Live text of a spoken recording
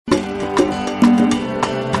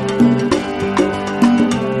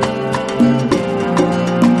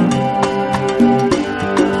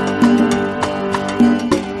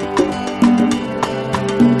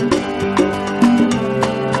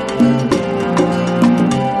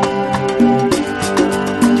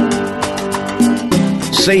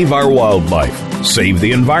save our wildlife, save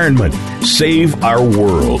the environment, save our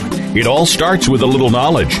world. It all starts with a little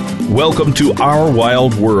knowledge. Welcome to Our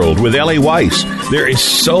Wild World with Ellie Weiss. There is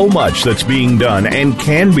so much that's being done and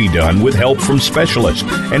can be done with help from specialists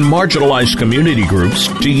and marginalized community groups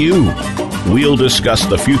to you. We'll discuss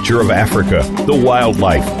the future of Africa, the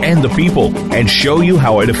wildlife, and the people, and show you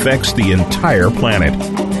how it affects the entire planet.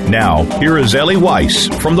 Now, here is Ellie Weiss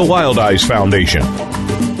from the Wild Eyes Foundation.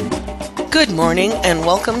 Good morning and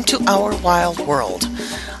welcome to Our Wild World.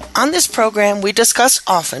 On this program, we discuss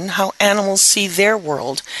often how animals see their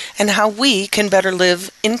world and how we can better live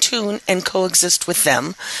in tune and coexist with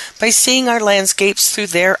them by seeing our landscapes through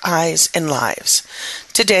their eyes and lives.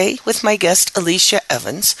 Today, with my guest Alicia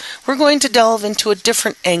Evans, we're going to delve into a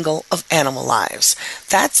different angle of animal lives,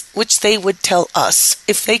 that which they would tell us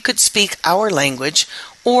if they could speak our language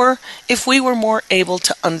or if we were more able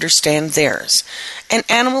to understand theirs. An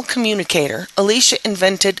animal communicator, Alicia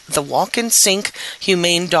invented the Walk-N-Sync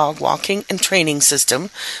humane dog walking and training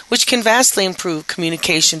system, which can vastly improve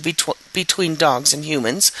communication between dogs and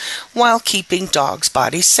humans while keeping dogs'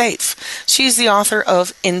 bodies safe. She is the author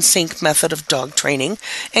of InSync Method of Dog Training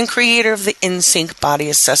and creator of the InSync Body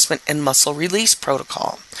Assessment and Muscle Release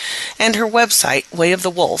Protocol. And her website, Way of the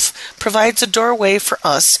Wolf, provides a doorway for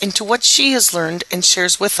us into what she has learned and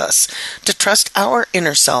shares with us to trust our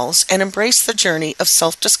inner selves and embrace the journey of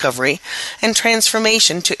self-discovery and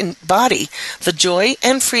transformation to embody the joy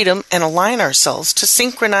and freedom and align ourselves to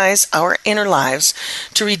synchronize our inner lives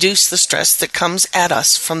to reduce the stress that comes at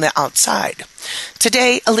us from the outside.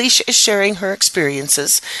 Today, Alicia is sharing her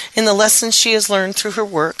experiences in the lessons she has learned through her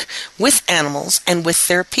work with animals and with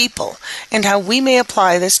their people, and how we may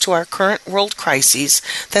apply this to our current world crises,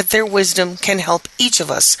 that their wisdom can help each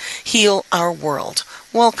of us heal our world.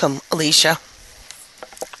 Welcome, Alicia.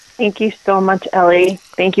 Thank you so much, Ellie.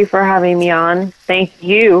 Thank you for having me on. Thank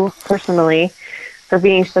you, personally, for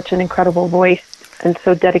being such an incredible voice and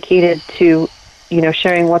so dedicated to,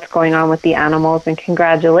 sharing what's going on with the animals. And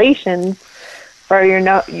congratulations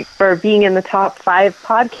for being in the top 5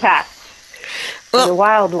 podcasts. Well, the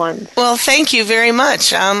wild ones. Well, thank you very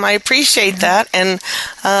much. I appreciate that, and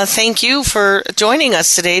thank you for joining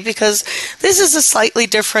us today, because this is a slightly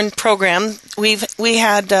different program. We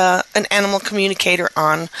had an animal communicator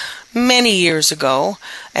on many years ago,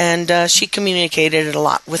 and she communicated a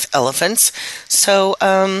lot with elephants. So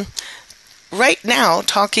right now,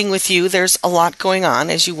 talking with you, there's a lot going on,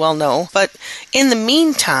 as you well know. But in the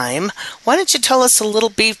meantime, why don't you tell us a little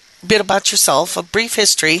bit about yourself, a brief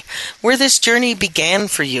history, where this journey began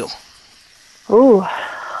for you?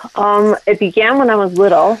 It began when I was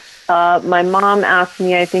little. My mom asked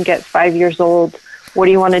me, I think at 5 years old, what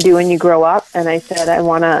do you want to do when you grow up? And I said, I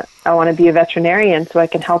want to be a veterinarian so I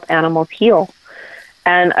can help animals heal.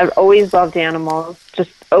 And I've always loved animals,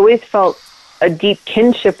 just always felt a deep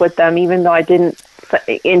kinship with them, even though I didn't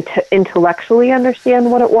intellectually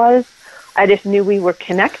understand what it was. I just knew we were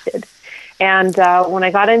connected. And when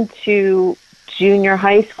I got into junior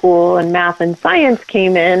high school and math and science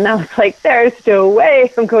came in, I was like, there's no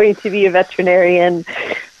way I'm going to be a veterinarian,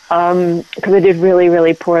 because I did really,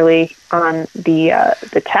 really poorly on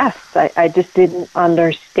the tests. I just didn't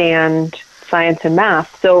understand science and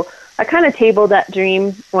math. So I kind of tabled that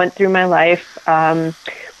dream, went through my life,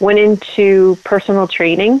 went into personal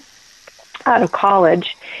training out of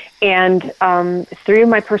college. And through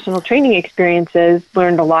my personal training experiences,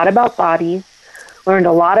 learned a lot about bodies, learned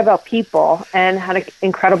a lot about people, and had an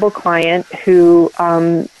incredible client who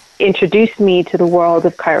introduced me to the world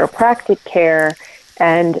of chiropractic care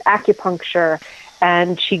and acupuncture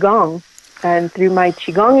and Qigong. And through my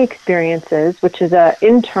Qigong experiences, which is an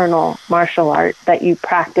internal martial art that you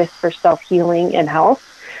practice for self-healing and health,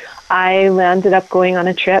 I ended up going on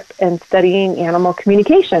a trip and studying animal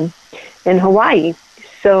communication in Hawaii.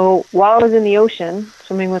 So while I was in the ocean,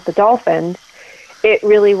 swimming with the dolphins, it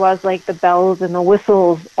really was like the bells and the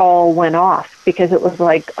whistles all went off, because it was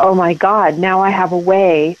like, oh my God, now I have a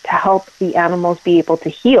way to help the animals be able to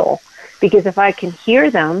heal. Because if I can hear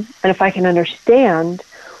them and if I can understand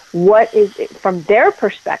what is, from their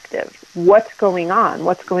perspective, what's going on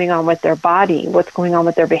with their body, what's going on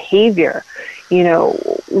with their behavior,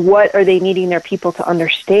 what are they needing their people to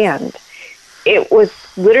understand? It was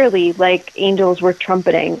literally like angels were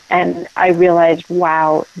trumpeting, and I realized,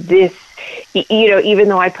 wow, this, even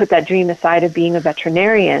though I put that dream aside of being a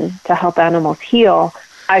veterinarian to help animals heal,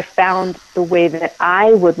 I found the way that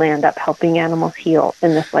I would land up helping animals heal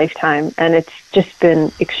in this lifetime, and it's just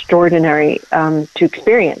been extraordinary to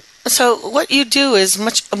experience. So what you do is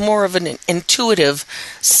much more of an intuitive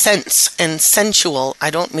sense and sensual.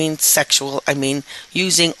 I don't mean sexual. I mean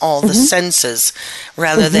using all the senses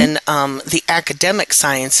rather than the academic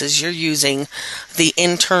sciences. You're using the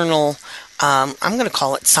internal, I'm going to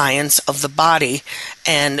call it science of the body,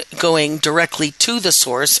 and going directly to the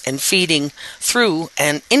source and feeding through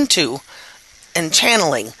and into and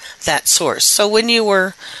channeling that source. So when you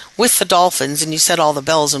were with the dolphins and you said all the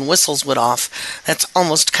bells and whistles went off, that's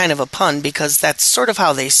almost kind of a pun because that's sort of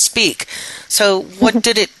how they speak. So what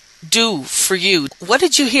did it do for you? What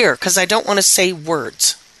did you hear? Because I don't want to say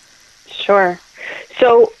words. Sure.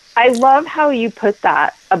 So I love how you put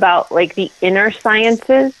that about like the inner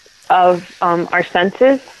sciences of our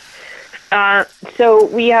senses. So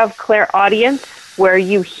we have clairaudience, where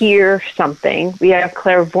you hear something. We have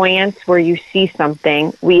clairvoyance, where you see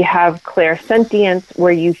something. We have clairsentience,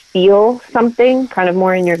 where you feel something, kind of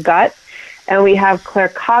more in your gut. And we have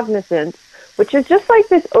claircognizance, which is just like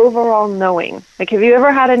this overall knowing. Like, have you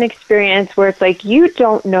ever had an experience where it's like you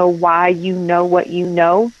don't know why you know what you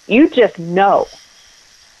know? You just know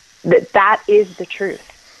that that is the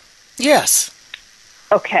truth. Yes.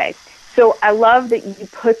 Okay. So I love that you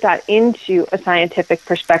put that into a scientific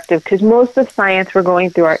perspective, because most of science we're going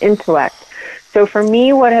through our intellect. So for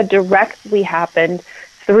me, what had directly happened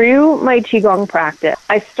through my Qigong practice,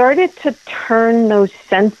 I started to turn those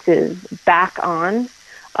senses back on.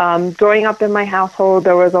 Growing up in my household,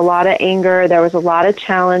 there was a lot of anger. There was a lot of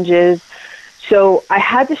challenges. So I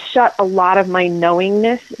had to shut a lot of my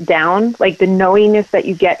knowingness down, like the knowingness that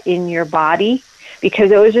you get in your body,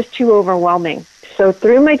 because it was just too overwhelming. So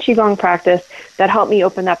through my Qigong practice, that helped me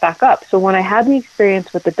open that back up. So when I had the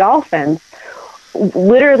experience with the dolphins,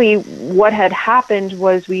 literally what had happened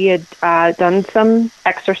was we had done some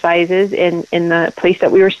exercises in the place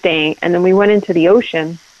that we were staying, and then we went into the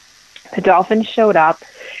ocean. The dolphins showed up,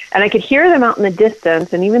 and I could hear them out in the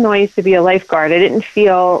distance, and even though I used to be a lifeguard, I didn't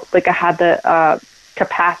feel like I had the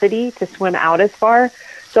capacity to swim out as far.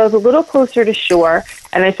 So I was a little closer to shore,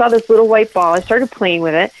 and I saw this little white ball. I started playing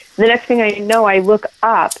with it. And the next thing I know, I look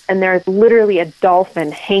up, and there's literally a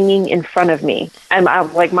dolphin hanging in front of me. And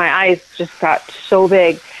I'm like, my eyes just got so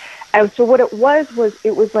big. And so what it was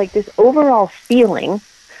it was like this overall feeling,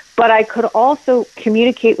 but I could also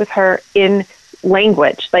communicate with her in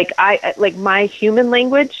language, like my human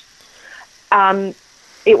language.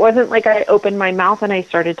 It wasn't like I opened my mouth and I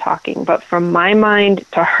started talking, but from my mind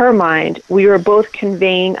to her mind, we were both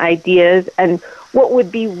conveying ideas and what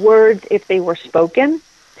would be words if they were spoken,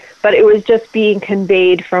 but it was just being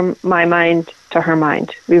conveyed from my mind to her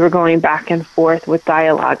mind. We were going back and forth with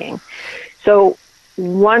dialoguing. So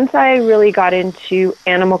once I really got into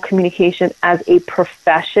animal communication as a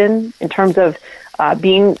profession, in terms of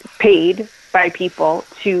being paid by people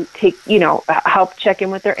to take, help check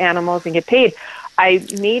in with their animals and get paid, I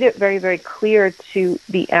made it very, very clear to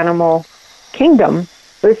the animal kingdom,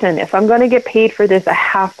 listen, if I'm going to get paid for this, I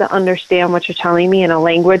have to understand what you're telling me in a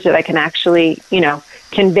language that I can actually,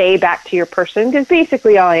 convey back to your person, because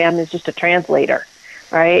basically all I am is just a translator,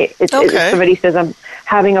 right? If somebody says I'm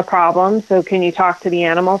having a problem, so can you talk to the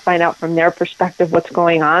animal, find out from their perspective what's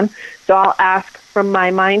going on? So I'll ask from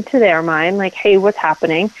my mind to their mind, like, hey, what's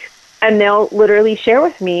happening? And they'll literally share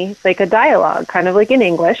with me like a dialogue, kind of like in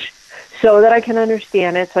English, so that I can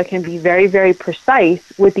understand it, so I can be very, very precise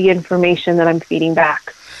with the information that I'm feeding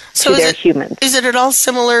back to their humans. Is it at all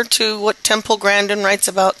similar to what Temple Grandin writes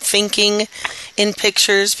about thinking in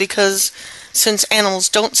pictures? Because since animals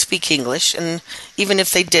don't speak English, and even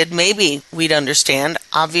if they did, maybe we'd understand.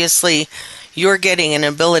 Obviously, you're getting an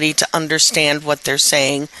ability to understand what they're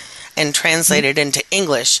saying and translate it into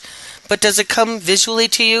English. But does it come visually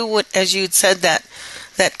to you, as you said,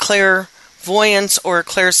 that clairvoyance or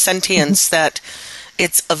clairsentience, that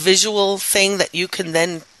it's a visual thing that you can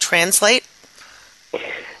then translate?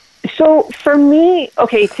 So for me,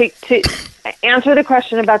 okay, to answer the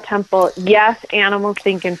question about Temple, yes, animals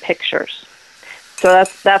think in pictures. So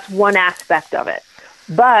that's one aspect of it.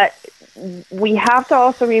 But we have to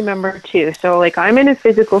also remember too, so like I'm in a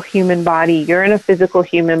physical human body, you're in a physical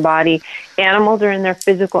human body, animals are in their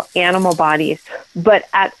physical animal bodies. But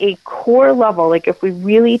at a core level, like if we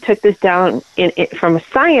really took this down from a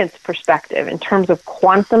science perspective, in terms of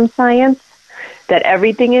quantum science, that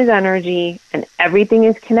everything is energy and everything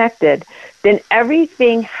is connected, then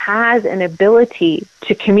everything has an ability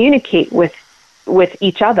to communicate with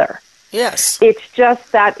each other. Yes. It's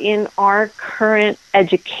just that in our current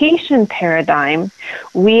education paradigm,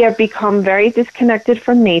 we have become very disconnected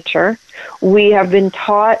from nature. We have been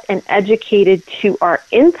taught and educated to our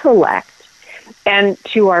intellect and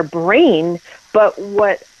to our brain, But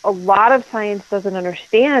what a lot of science doesn't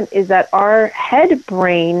understand is that our head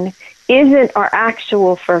brain isn't our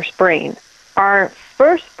actual first brain. Our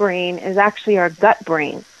first brain is actually our gut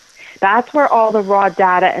brain. That's where all the raw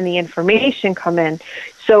data and the information come in.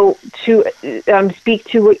 So to speak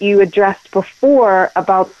to what you addressed before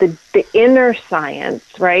about the inner science,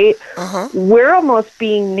 right? We're almost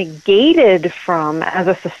being negated from, as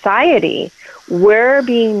a society, we're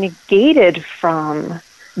being negated from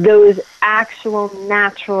those actual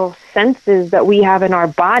natural senses that we have in our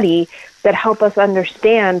body that help us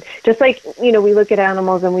understand. Just like, we look at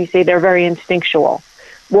animals and we say they're very instinctual.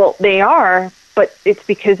 Well, they are, but it's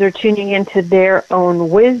because they're tuning into their own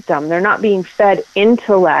wisdom. They're not being fed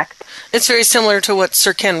intellect. It's very similar to what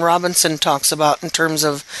Sir Ken Robinson talks about in terms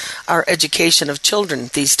of our education of children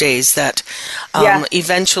these days, that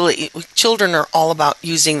eventually children are all about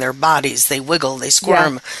using their bodies. They wiggle, they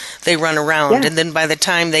squirm, they run around. And then by the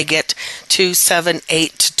time they get to 7,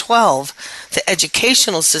 8 to 12, the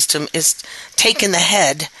educational system is taken the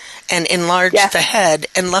head and enlarged the head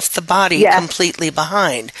and left the body completely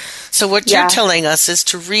behind. So what you're telling us is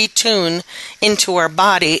to retune into our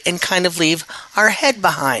body and kind of leave our head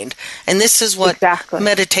behind. And this is what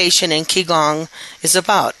meditation and Qigong is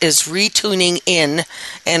about, is retuning in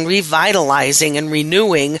and revitalizing and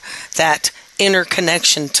renewing that inner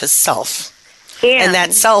connection to self. And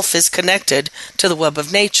that self is connected to the web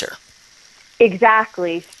of nature.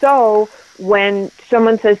 Exactly. So when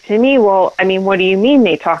someone says to me, well, what do you mean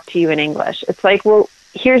they talk to you in English? It's like, well,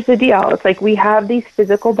 here's the deal. It's like we have these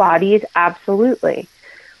physical bodies, absolutely.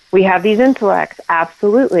 We have these intellects,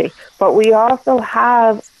 absolutely. But we also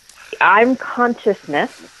have, I'm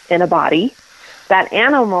consciousness in a body. That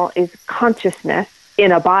animal is consciousness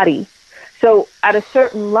in a body. So at a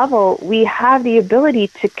certain level, we have the ability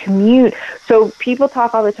to commune. So people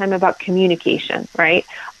talk all the time about communication, right?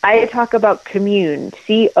 I talk about commune,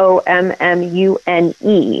 C-O-M-M-U-N-E,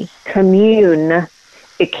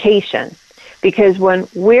 communication. Because when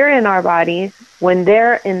we're in our bodies, when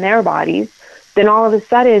they're in their bodies, then all of a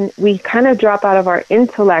sudden we kind of drop out of our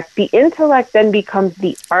intellect. The intellect then becomes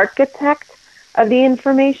the architect of the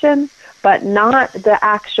information, but not the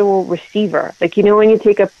actual receiver. Like, when you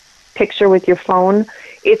take a picture with your phone,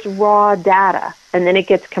 it's raw data, and then it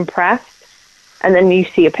gets compressed, and then you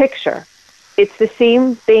see a picture. It's the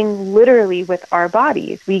same thing literally with our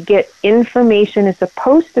bodies. We get information is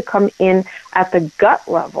supposed to come in at the gut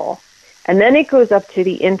level, and then it goes up to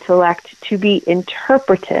the intellect to be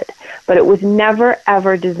interpreted. But it was never,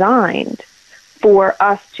 ever designed for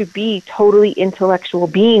us to be totally intellectual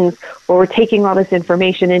beings where we're taking all this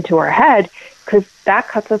information into our head, because that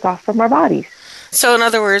cuts us off from our bodies. So in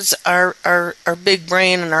other words, our big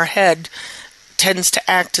brain and our head tends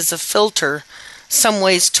to act as a filter, some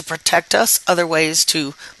ways to protect us, other ways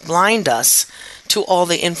to blind us to all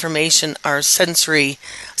the information our sensory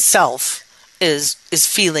self is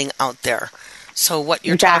feeling out there. So what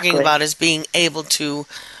you're talking about is being able to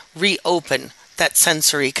reopen that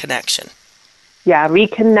sensory connection. Yeah,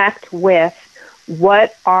 reconnect with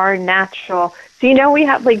what our natural... So, we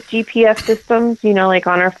have like GPS systems, like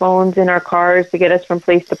on our phones, in our cars to get us from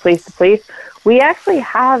place to place to place. We actually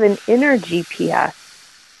have an inner GPS.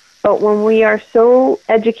 But when we are so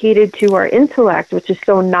educated to our intellect, which is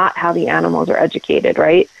so not how the animals are educated,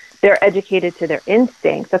 right? They're educated to their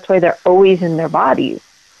instincts. That's why they're always in their bodies.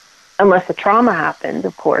 Unless a trauma happens,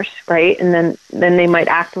 of course, right? And then they might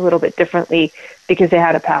act a little bit differently because they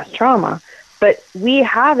had a past trauma. But we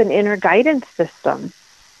have an inner guidance system.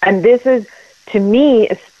 And this is, to me,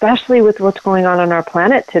 especially with what's going on our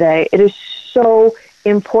planet today, it is so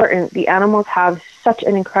important. The animals have such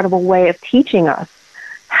an incredible way of teaching us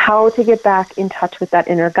how to get back in touch with that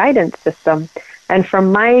inner guidance system. And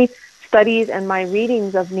from my studies and my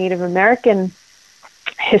readings of Native American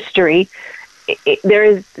history,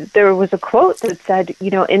 there was a quote that said,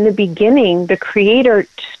 in the beginning, the Creator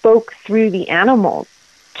spoke through the animals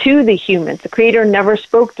to the humans. The Creator never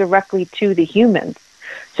spoke directly to the humans.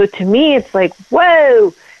 So to me, it's like,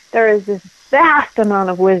 whoa, there is this vast amount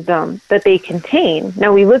of wisdom that they contain.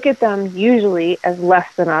 Now, we look at them usually as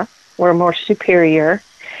less than us. We're more superior.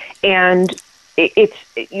 And it's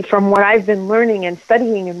from what I've been learning and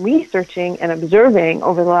studying and researching and observing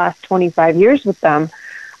over the last 25 years with them,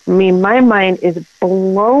 my mind is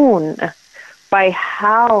blown by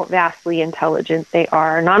how vastly intelligent they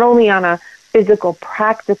are, not only on a physical,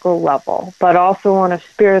 practical level, but also on a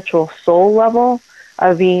spiritual soul level,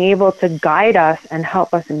 of being able to guide us and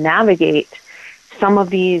help us navigate some of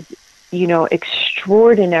these,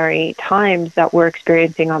 extraordinary times that we're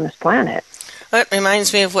experiencing on this planet. It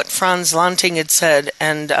reminds me of what Franz Lanting had said,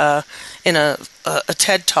 and in a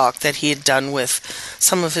TED Talk that he had done with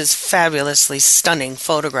some of his fabulously stunning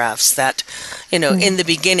photographs that, in the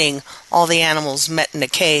beginning, all the animals met in a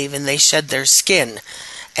cave and they shed their skin.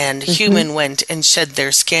 And human went and shed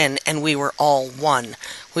their skin, and we were all one.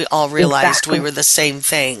 We all realized we were the same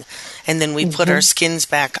thing. And then we put our skins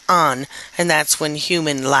back on, and that's when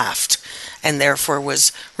human laughed, and therefore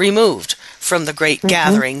was removed from the great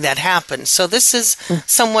gathering that happened. So this is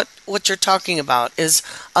somewhat what you're talking about, is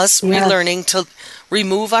us relearning to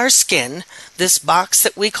remove our skin, this box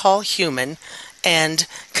that we call human, and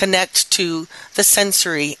connect to the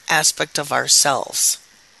sensory aspect of ourselves.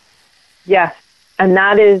 Yes. And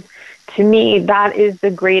that is, to me, that is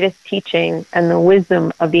the greatest teaching and the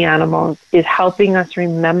wisdom of the animals, is helping us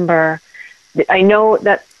remember. I know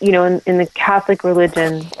that, in the Catholic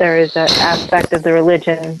religion, there is an aspect of the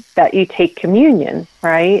religion that you take communion,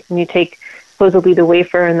 right? And you take supposedly the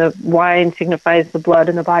wafer, and the wine signifies the blood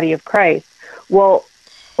and the body of Christ. Well,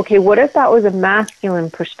 okay, what if that was a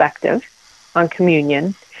masculine perspective on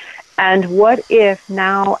communion? And what if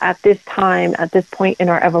now, at this time, at this point in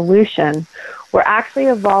our evolution, we're actually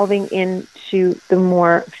evolving into the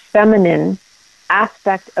more feminine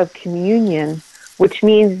aspect of communion, which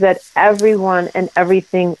means that everyone and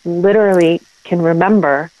everything literally can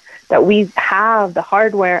remember that we have the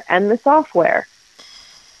hardware and the software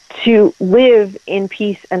to live in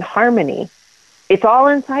peace and harmony. It's all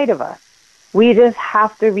inside of us. We just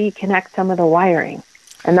have to reconnect some of the wiring.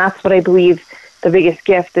 And that's what I believe the biggest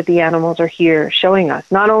gift that the animals are here showing us.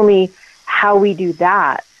 Not only how we do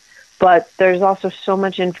that, but there's also so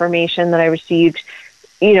much information that I received,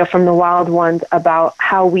 from the wild ones about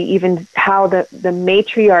how the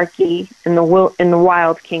matriarchy in the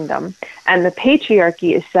wild kingdom and the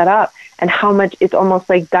patriarchy is set up, and how much it's almost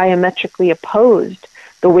like diametrically opposed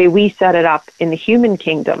the way we set it up in the human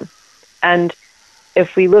kingdom. And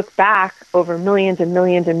if we look back over millions and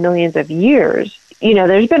millions and millions of years,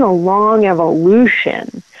 there's been a long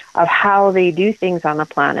evolution of how they do things on the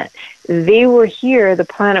planet. They were here, the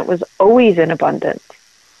planet was always in abundance.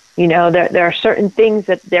 There are certain things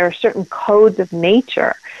there are certain codes of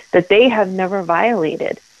nature that they have never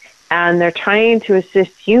violated. And they're trying to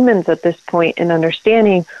assist humans at this point in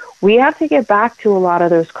understanding we have to get back to a lot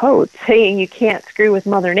of those codes, saying you can't screw with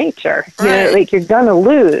Mother Nature. Right. You're going to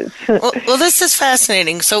lose. Well, this is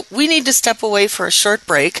fascinating. So we need to step away for a short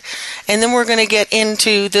break, and then we're going to get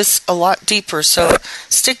into this a lot deeper. So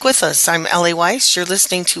stick with us. I'm Ellie Weiss. You're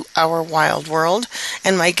listening to Our Wild World,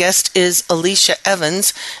 and my guest is Alicia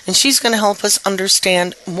Evans, and she's going to help us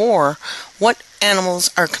understand more what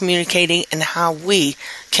animals are communicating and how we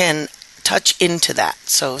can touch into that.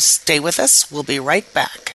 So stay with us. We'll be right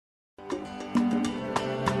back.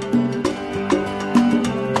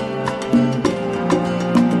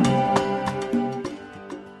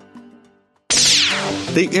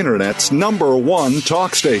 The Internet's number one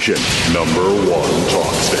talk station. Number one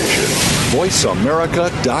talk station.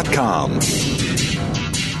 VoiceAmerica.com.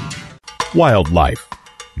 Wildlife.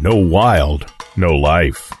 No wild, no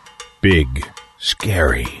life. Big,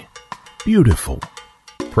 scary, beautiful.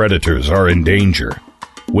 Predators are in danger.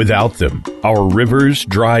 Without them, our rivers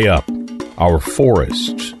dry up. Our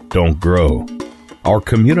forests don't grow. Our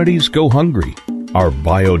communities go hungry. Our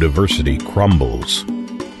biodiversity crumbles.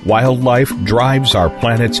 Wildlife drives our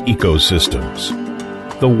planet's ecosystems.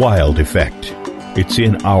 The Wild Effect. It's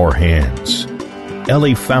in our hands.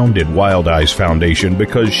 Ellie founded Wild Eyes Foundation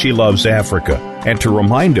because she loves Africa, and to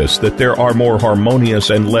remind us that there are more harmonious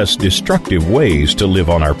and less destructive ways to live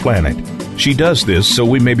on our planet. She does this so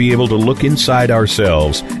we may be able to look inside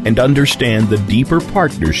ourselves and understand the deeper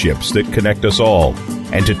partnerships that connect us all,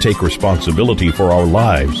 and to take responsibility for our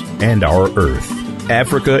lives and our Earth.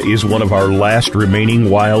 Africa is one of our last remaining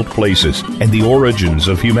wild places and the origins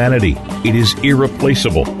of humanity. It is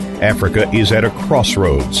irreplaceable. Africa is at a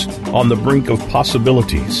crossroads, on the brink of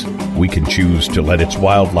possibilities. We can choose to let its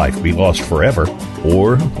wildlife be lost forever,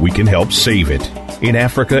 or we can help save it. In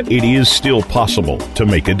Africa, it is still possible to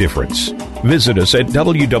make a difference. Visit us at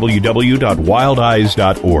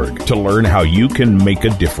www.wildeyes.org to learn how you can make a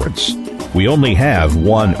difference. We only have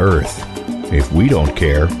one Earth. If we don't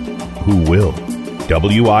care, who will?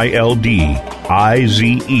 WILDIZE.org.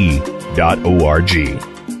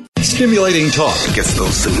 Stimulating talk. Gets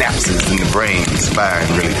those synapses in the brain firing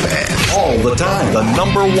really fast. All the time. The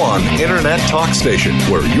number one Internet talk station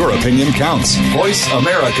where your opinion counts.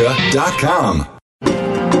 VoiceAmerica.com.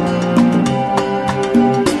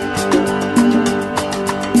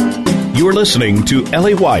 You're listening to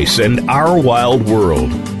Ellie Weiss and Our Wild World.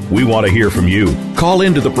 We want to hear from you. Call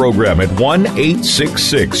into the program at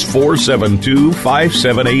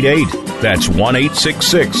 1-866-472-5788. That's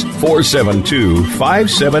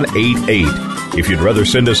 1-866-472-5788. If you'd rather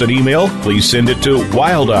send us an email, please send it to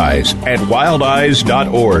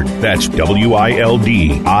wildeyes@wildeyes.org. That's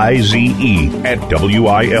WILDIZE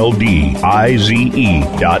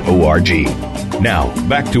 @WILDIZE.org. Now,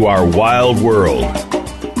 back to our wild world.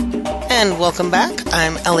 And welcome back.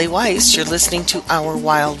 I'm Ellie Weiss. You're listening to Our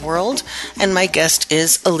Wild World, and my guest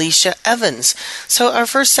is Alicia Evans. So our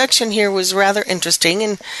first section here was rather interesting,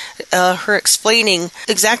 and her explaining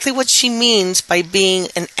exactly what she means by being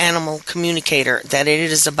an animal communicator, that it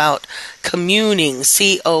is about communing,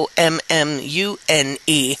 COMMUNE,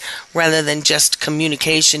 rather than just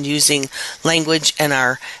communication using language and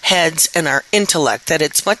our heads and our intellect, that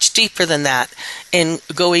it's much deeper than that in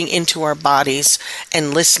going into our bodies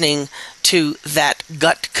and listening to that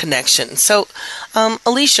gut connection. So,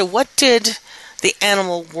 Alicia, what did the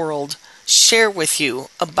animal world share with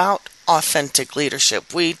you about authentic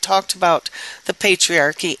leadership? We talked about the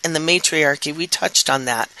patriarchy and the matriarchy. We touched on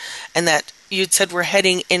that, and that you'd said we're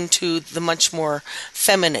heading into the much more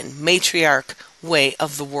feminine, matriarch way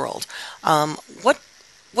of the world. What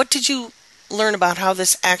did you learn about how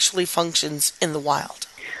this actually functions in the wild?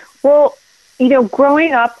 Well,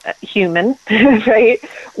 growing up human, right?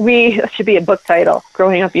 That should be a book title,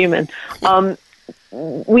 Growing Up Human.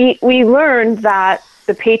 We learned that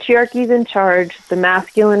the patriarchy is in charge. The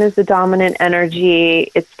masculine is the dominant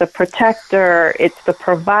energy. It's the protector. It's the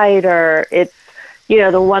provider. It's,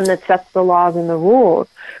 the one that sets the laws and the rules.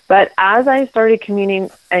 But as I started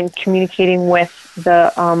communicating with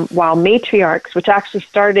the wild matriarchs, which actually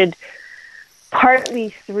started partly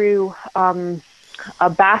through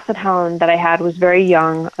a basset hound that I had, was very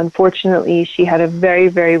young. Unfortunately, she had a very,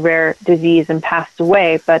 very rare disease and passed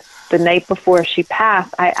away. But the night before she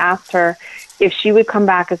passed, I asked her if she would come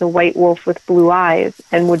back as a white wolf with blue eyes,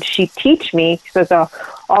 and would she teach me,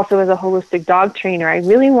 also as a holistic dog trainer, I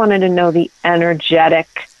really wanted to know the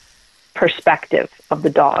energetic perspective of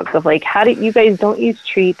the dogs, of like, how do you guys don't use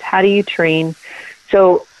treats? How do you train?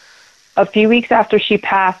 So a few weeks after she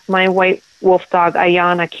passed, my white wolf dog,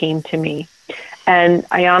 Ayana, came to me. And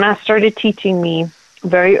Ayana started teaching me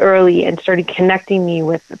very early and started connecting me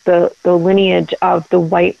with the lineage of the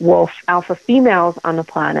white wolf alpha females on the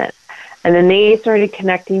planet. And then they started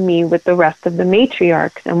connecting me with the rest of the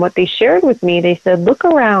matriarchs. And what they shared with me, they said, look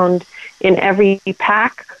around in every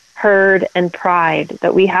pack, herd, and pride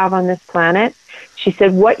that we have on this planet. She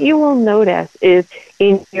said, what you will notice is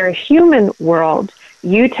in your human world,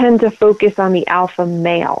 you tend to focus on the alpha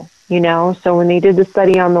male. So when they did the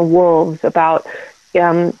study on the wolves about,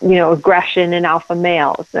 aggression in alpha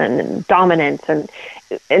males and dominance, and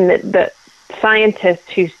the scientists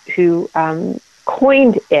who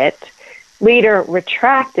coined it later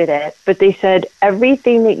retracted it, but they said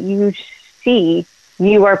everything that you see,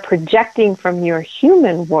 you are projecting from your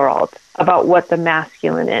human world about what the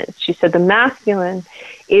masculine is. She said the masculine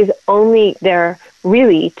is only there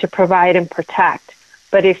really to provide and protect.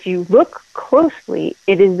 But if you look closely,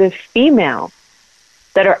 it is the females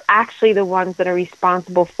that are actually the ones that are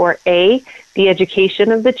responsible for the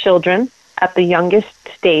education of the children at the youngest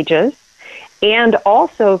stages, and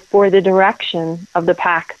also for the direction of the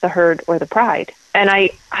pack, the herd, or the pride. And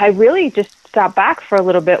I really just stopped back for a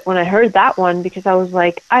little bit when I heard that one, because I was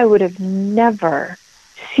like, I would have never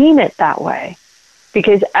seen it that way.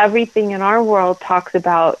 Because everything in our world talks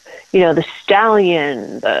about, the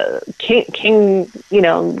stallion, the king,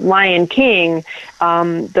 lion king,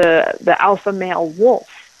 the alpha male wolf.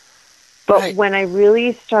 But right. When I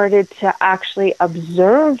really started to actually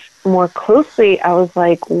observe more closely, I was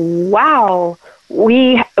like, wow,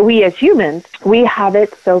 we as humans, we have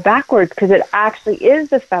it so backwards, because it actually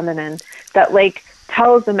is the feminine that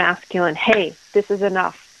tells the masculine, hey, this is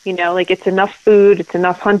enough. It's enough food, it's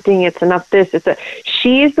enough hunting, it's enough this.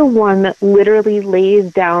 She's the one that literally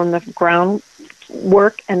lays down the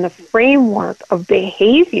groundwork and the framework of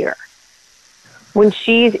behavior when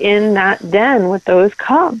she's in that den with those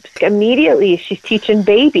cubs. Immediately, she's teaching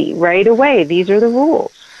baby right away. These are the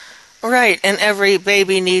rules. Right, and every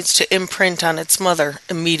baby needs to imprint on its mother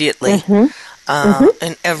immediately. Mm-hmm.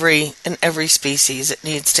 In every species, it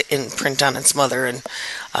needs to imprint on its mother. And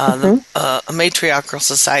the matriarchal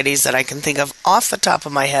societies that I can think of off the top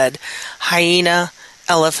of my head: hyena,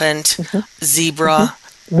 elephant, zebra,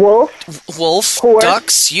 wolf, horse,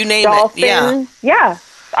 ducks, you name dolphin, it. Yeah.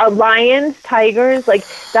 Lions, tigers.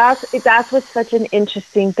 That's what's such an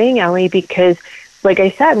interesting thing, Ellie, because, like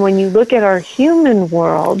I said, when you look at our human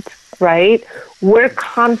world, right, we're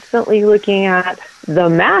constantly looking at the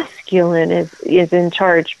masculine is in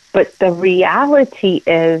charge But the reality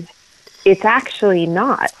is it's actually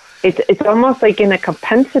not. It's almost like in a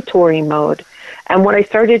compensatory mode. And what I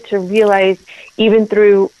started to realize, even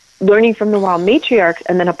through learning from the wild matriarchs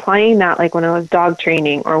and then applying that, like when I was dog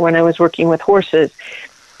training or when I was working with horses,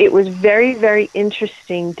 it was very, very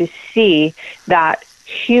interesting to see that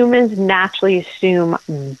humans naturally assume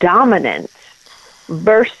dominance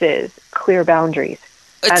versus clear boundaries.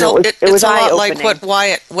 It's a lot like what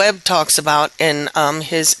Wyatt Webb talks about in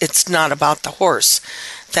his It's Not About the Horse,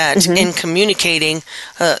 that in communicating,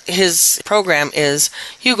 his program is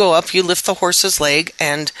you go up, you lift the horse's leg,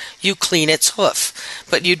 and you clean its hoof.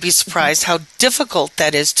 But you'd be surprised how difficult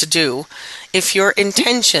that is to do if your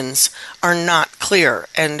intentions are not clear.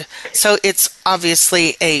 And so it's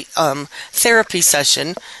obviously a therapy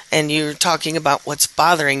session, and you're talking about what's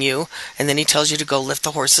bothering you, and then he tells you to go lift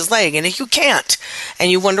the horse's leg, and you can't. And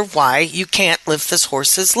you wonder why you can't lift this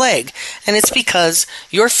horse's leg. And it's because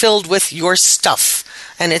you're filled with your stuff,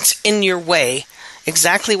 and it's in your way.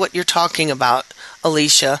 Exactly what you're talking about,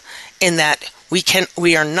 Alicia, in that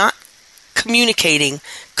we are not communicating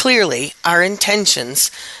clearly our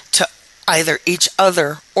intentions to either each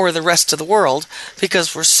other or the rest of the world,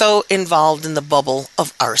 because we're so involved in the bubble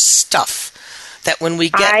of our stuff that when we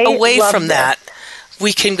get away from that,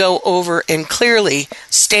 we can go over and clearly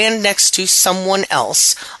stand next to someone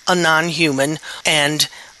else, a non-human, and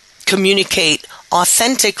communicate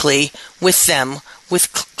authentically with them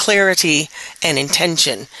with clarity and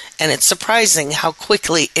intention. And it's surprising how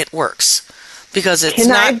quickly it works, because it's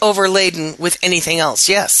not overladen with anything else.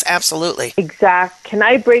 Yes, absolutely. Exact. Can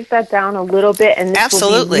I break that down a little bit? And this will be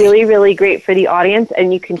Absolutely. really, really great for the audience.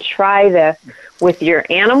 And you can try this with your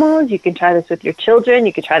animals. You can try this with your children.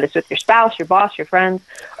 You can try this with your spouse, your boss, your friends.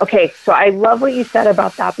 Okay, so I love what you said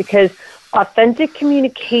about that, because authentic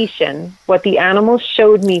communication, what the animals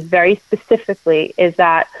showed me very specifically, is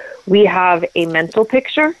that we have a mental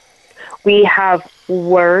picture, we have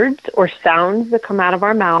words or sounds that come out of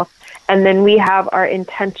our mouth, and then we have our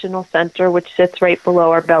intentional center, which sits right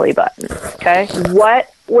below our belly button, okay?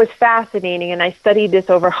 What was fascinating, and I studied this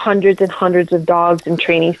over hundreds and hundreds of dogs and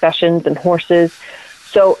training sessions and horses.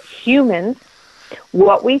 So humans,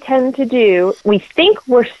 what we tend to do, we think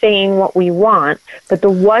we're saying what we want, but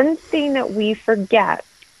the one thing that we forget,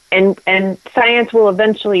 and science will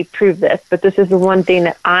eventually prove this, but this is the one thing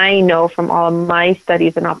that I know from all of my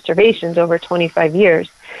studies and observations over 25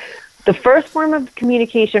 years, the first form of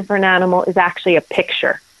communication for an animal is actually a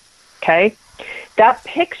picture, okay? That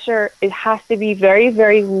picture, it has to be very,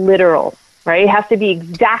 very literal, right? It has to be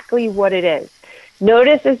exactly what it is.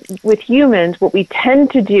 Notice with humans, what we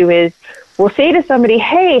tend to do is we'll say to somebody,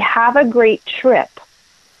 hey, have a great trip.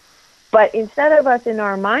 But instead of us in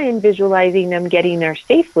our mind visualizing them getting there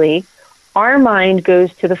safely, our mind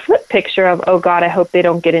goes to the flip picture of, oh God, I hope they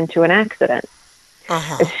don't get into an accident.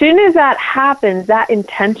 As soon as that happens, that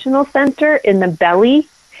intentional center in the belly,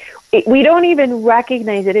 we don't even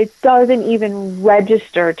recognize it. It doesn't even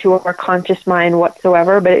register to our conscious mind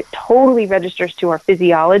whatsoever, but it totally registers to our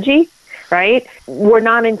physiology, right? We're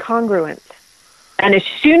not in congruence. And as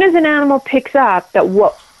soon as an animal picks up that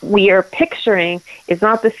what we are picturing is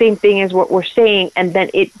not the same thing as what we're saying, and then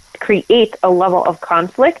it creates a level of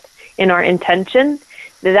conflict in our intention,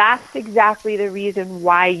 that's exactly the reason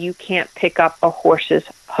why you can't pick up a horse's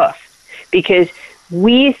hoof. Because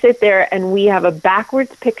we sit there and we have a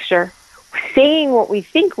backwards picture saying what we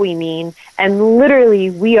think we mean, and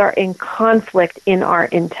literally we are in conflict in our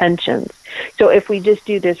intentions. So if we just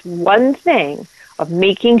do this one thing of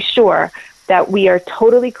making sure that we are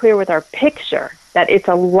totally clear with our picture, that it's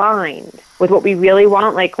aligned with what we really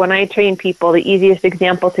want. Like when I train people, the easiest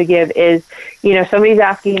example to give is, somebody's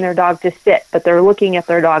asking their dog to sit, but they're looking at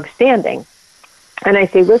their dog standing. And I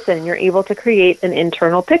say, listen, you're able to create an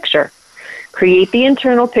internal picture. Create the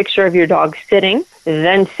internal picture of your dog sitting,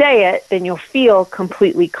 then say it, then you'll feel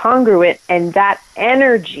completely congruent. And that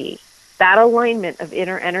energy, that alignment of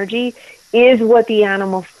inner energy is what the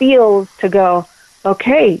animal feels to go,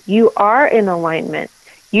 okay, you are in alignment.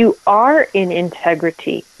 You are in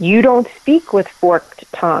integrity. You don't speak with forked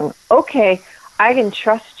tongue. Okay, I can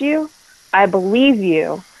trust you. I believe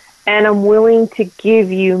you. And I'm willing to give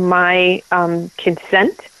you my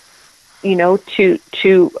consent,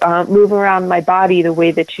 to move around my body the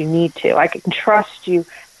way that you need to. I can trust you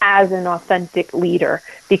as an authentic leader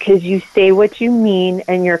because you say what you mean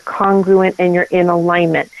and you're congruent and you're in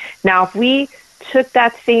alignment. Now, if we took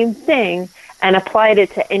that same thing and applied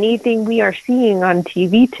it to anything we are seeing on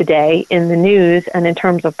TV today in the news and in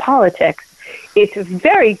terms of politics, it's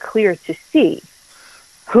very clear to see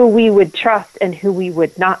who we would trust and who we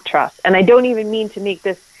would not trust. And I don't even mean to make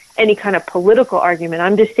this any kind of political argument.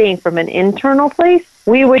 I'm just saying from an internal place,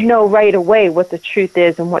 we would know right away what the truth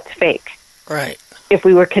is and what's fake. Right. If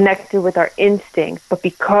we were connected with our instincts. But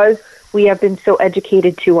because we have been so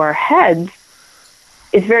educated to our heads,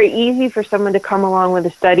 it's very easy for someone to come along with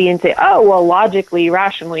a study and say, oh, well, logically,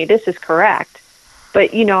 rationally, this is correct.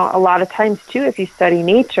 But, you know, a lot of times, too, if you study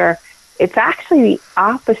nature, it's actually the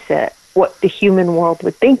opposite what the human world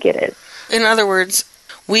would think it is. In other words,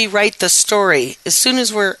 we write the story. As soon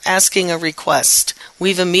as we're asking a request,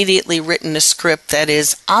 we've immediately written a script that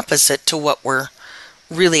is opposite to what we're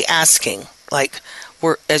really asking. Like,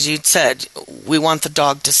 as you'd said, we want the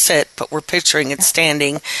dog to sit, but we're picturing it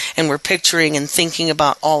standing, and we're picturing and thinking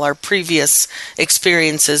about all our previous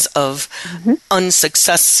experiences of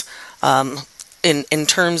unsuccess in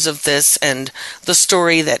terms of this, and the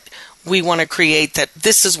story that we want to create, that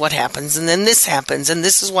this is what happens, and then this happens, and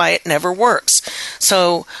this is why it never works.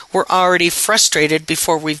 So we're already frustrated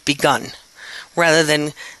before we've begun, rather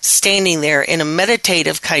than standing there in a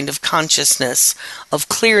meditative kind of consciousness of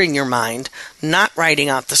clearing your mind, not writing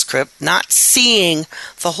out the script, not seeing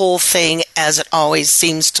the whole thing as it always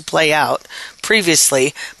seems to play out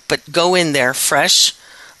previously, but go in there fresh,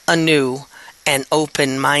 anew, and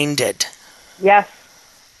open-minded. Yes.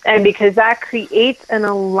 And because that creates an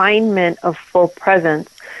alignment of full presence.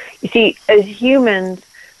 You see, as humans,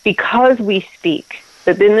 because we speak,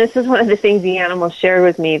 but then this is one of the things the animals shared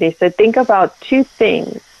with me. They said, think about two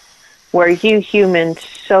things where you humans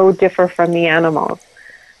so differ from the animals.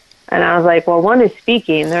 And I was like, well, one is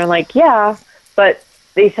speaking. They're like, yeah, but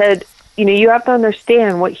they said, you know, you have to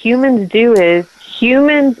understand what humans do is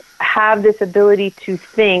humans have this ability to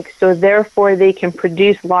think, so therefore they can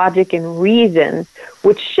produce logic and reason,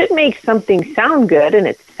 which should make something sound good, and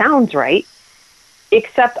it sounds right,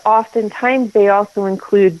 except oftentimes they also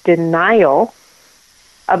include denial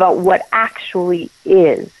about what actually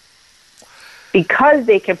is. Because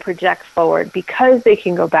they can project forward, because they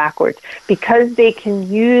can go backwards, because they can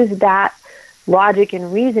use that logic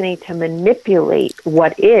and reasoning to manipulate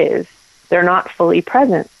what is, they're not fully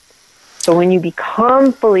present. So when you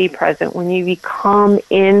become fully present, when you become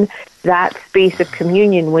in that space of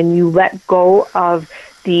communion, when you let go of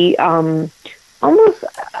the almost,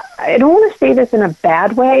 I don't want to say this in a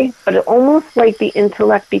bad way, but it almost like the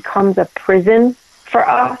intellect becomes a prison for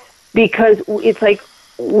us, because it's like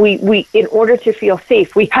we in order to feel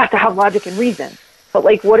safe, we have to have logic and reason. But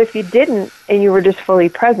like, what if you didn't and you were just fully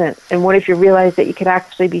present? And what if you realized that you could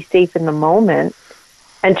actually be safe in the moment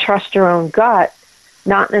and trust your own gut,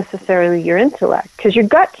 not necessarily your intellect? Because your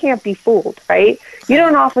gut can't be fooled, right? You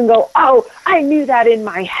don't often go, oh, I knew that in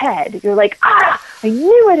my head. You're like, I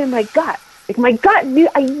knew it in my gut. Like, my gut knew,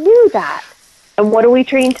 I knew that. And what are we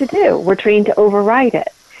trained to do? We're trained to override it.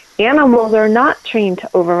 Animals are not trained to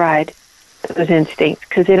override those instincts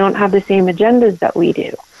because they don't have the same agendas that we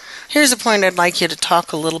do. Here's a point I'd like you to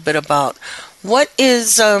talk a little bit about. What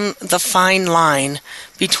is the fine line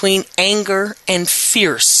between anger and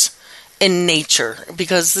fierce in nature?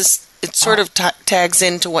 Because it sort of tags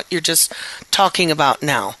into what you're just talking about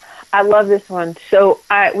now. I love this one. So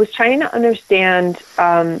I was trying to understand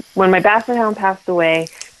when my Basset Hound passed away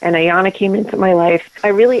and Ayana came into my life, I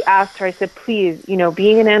really asked her, I said, please, you know,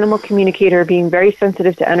 being an animal communicator, being very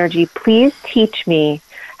sensitive to energy, please teach me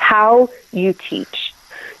how you teach.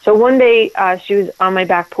 So one day she was on my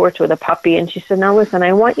back porch with a puppy, and she said, now listen,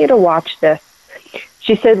 I want you to watch this.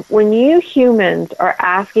 She said, when you humans are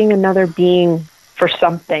asking another being for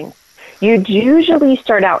something, you usually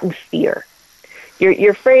start out in fear.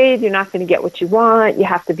 You're afraid you're not going to get what you want. You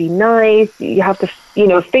have to be nice. You have to, you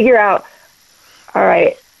know, figure out, all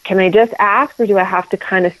right, can I just ask, or do I have to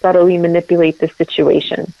kind of subtly manipulate the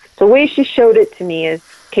situation? The way she showed it to me is,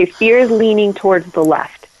 okay, fear is leaning towards the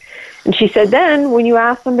left. And she said, then when you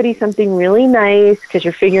ask somebody something really nice, because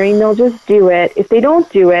you're figuring they'll just do it, if they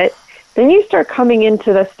don't do it, then you start coming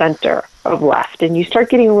into the center of left, and you start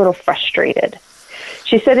getting a little frustrated.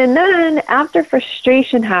 She said, and then after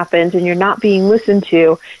frustration happens and you're not being listened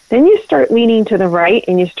to, then you start leaning to the right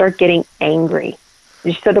and you start getting angry.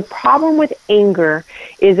 She said the problem with anger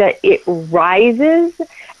is that it rises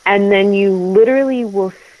and then you literally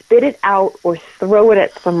will spit it out or throw it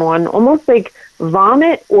at someone, almost like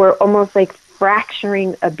vomit or almost like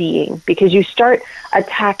fracturing a being, because you start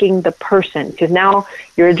attacking the person because now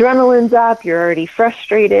your adrenaline's up, you're already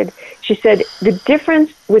frustrated. She said the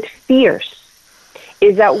difference with fierce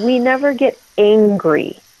is that we never get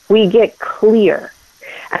angry, we get clear.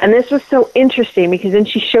 And this was so interesting because then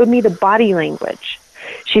she showed me the body language.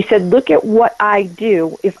 She said, look at what I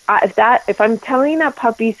do. If I'm telling that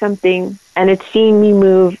puppy something and it's seeing me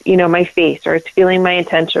move, you know, my face, or it's feeling my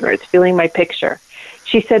intention, or it's feeling my picture.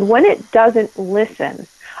 She said, when it doesn't listen,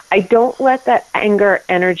 I don't let that anger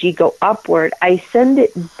energy go upward. I send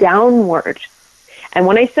it downward. And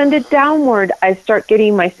when I send it downward, I start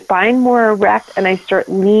getting my spine more erect and I start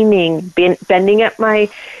leaning, bending at my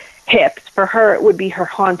hips. For her, it would be her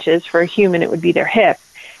haunches. For a human, it would be their hips.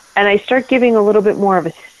 And I start giving a little bit more of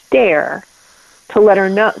a stare to let her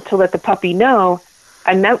know, to let the puppy know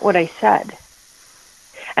I meant what I said.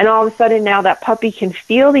 And all of a sudden now that puppy can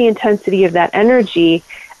feel the intensity of that energy,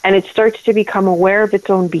 and it starts to become aware of its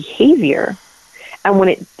own behavior. And when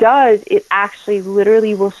it does, it actually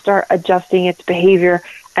literally will start adjusting its behavior,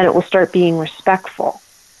 and it will start being respectful.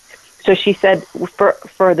 So she said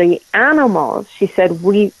for the animals, she said,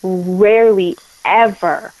 we rarely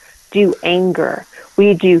ever do anger.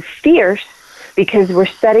 We do fierce because we're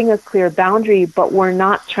setting a clear boundary, but we're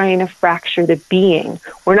not trying to fracture the being.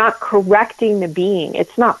 We're not correcting the being.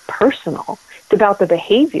 It's not personal. It's about the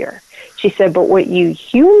behavior. She said, but what you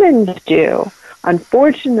humans do,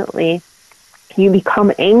 unfortunately, you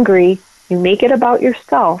become angry, you make it about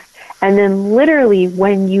yourself, and then literally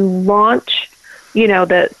when you launch,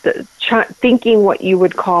 thinking what you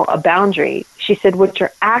would call a boundary, she said, what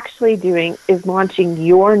you're actually doing is launching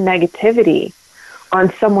your negativity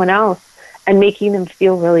on someone else and making them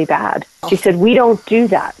feel really bad. She said, we don't do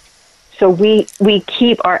that. So we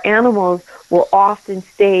keep our animals will often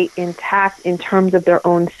stay intact in terms of their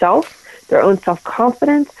own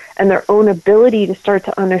self-confidence, and their own ability to start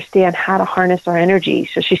to understand how to harness our energy.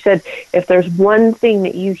 So she said, if there's one thing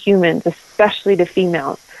that you humans, especially the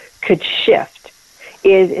females, could shift,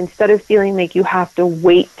 is instead of feeling like you have to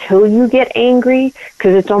wait till you get angry,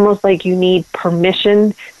 because it's almost like you need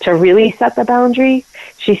permission to really set the boundary,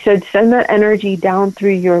 she said, send that energy down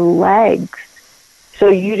through your legs. So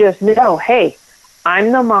you just know, hey,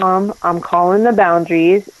 I'm the mom, I'm calling the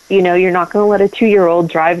boundaries, you're not going to let a 2-year-old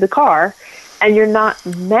drive the car, and you're not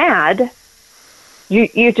mad,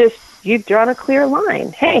 you've drawn a clear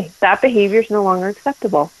line. Hey, that behavior is no longer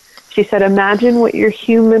acceptable. She said, imagine what your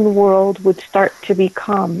human world would start to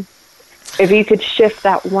become if you could shift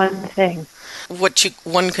that one thing. What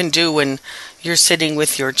one can do when you're sitting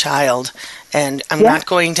with your child, and I'm not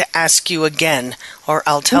going to ask you again, or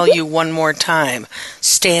I'll tell you one more time,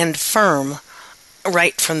 stand firm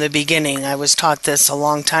right from the beginning. I was taught this a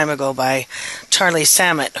long time ago by Charlie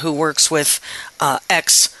Samet, who works with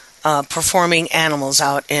performing animals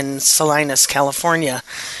out in Salinas, California.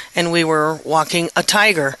 And we were walking a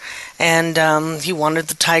tiger, and he wanted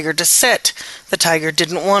the tiger to sit. The tiger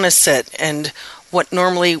didn't want to sit. And what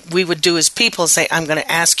normally we would do as people say, I'm going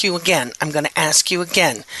to ask you again. I'm going to ask you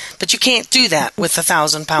again. But you can't do that with a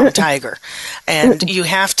 1,000-pound tiger. And you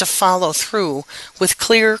have to follow through with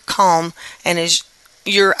clear, calm, and as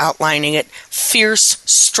you're outlining it, fierce,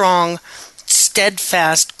 strong,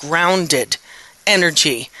 steadfast, grounded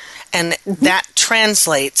energy. And that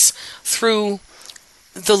translates through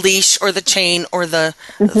the leash or the chain or of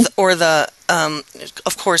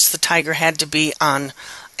course the tiger had to be on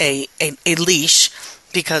a leash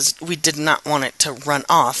because we did not want it to run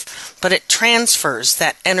off, but it transfers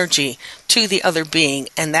that energy to the other being,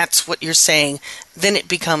 and that's what you're saying. Then it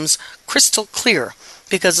becomes crystal clear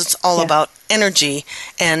because it's all about energy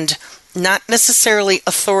and not necessarily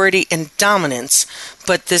authority and dominance,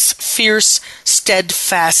 but this fierce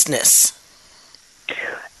steadfastness.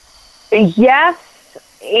 Yes,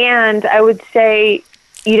 and I would say,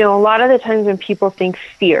 a lot of the times when people think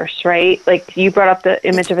fierce, right? Like you brought up the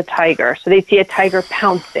image of a tiger, so they see a tiger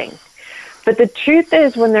pouncing. But the truth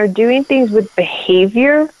is, when they're doing things with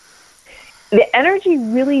behavior, the energy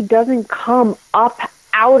really doesn't come up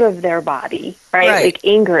out of their body, right? Like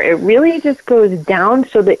anger, it really just goes down.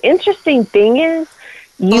 So the interesting thing is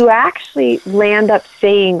you actually land up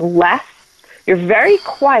saying less. You're very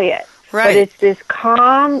quiet, but it's this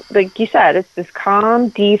calm, like you said, it's this calm,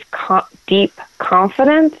 deep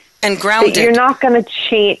confidence. And grounded. That you're not going to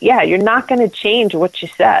change. Yeah, you're not going to change what you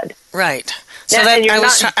said. Right. So now,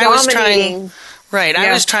 that I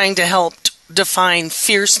was trying to help define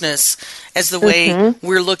fierceness as the way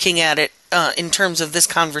we're looking at it in terms of this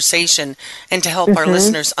conversation, and to help our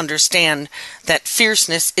listeners understand that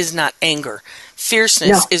fierceness is not anger.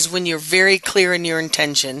 Fierceness is when you're very clear in your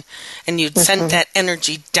intention and you send that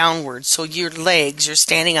energy downward. So your legs, you're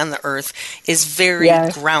standing on the earth, is very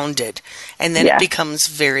grounded, and then it becomes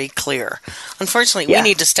very clear. Unfortunately, we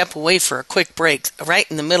need to step away for a quick break right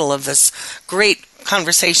in the middle of this great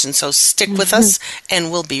conversation. So stick with us, and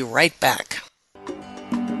we'll be right back.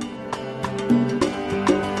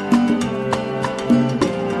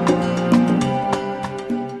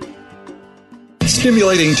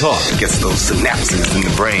 Stimulating talk. Gets those synapses in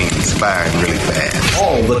the brain firing really fast.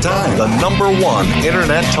 All the time. The number one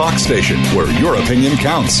Internet talk station where your opinion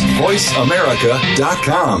counts.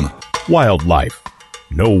 VoiceAmerica.com. Wildlife.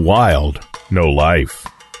 No wild, no life.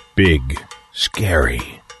 Big,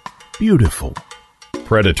 scary, beautiful.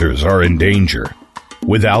 Predators are in danger.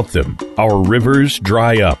 Without them, our rivers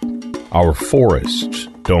dry up. Our forests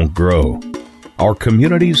don't grow. Our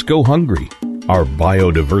communities go hungry. Our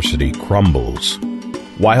biodiversity crumbles.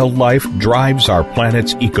 Wildlife drives our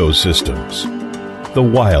planet's ecosystems. The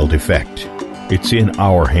Wild Effect. It's in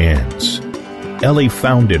our hands. Ellie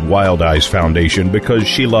founded Wild Eyes Foundation because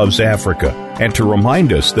she loves Africa and to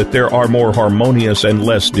remind us that there are more harmonious and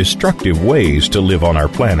less destructive ways to live on our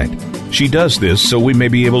planet. She does this so we may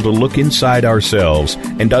be able to look inside ourselves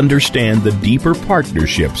and understand the deeper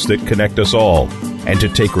partnerships that connect us all, and to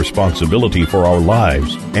take responsibility for our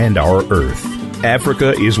lives and our Earth.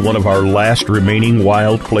 Africa is one of our last remaining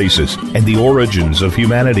wild places and the origins of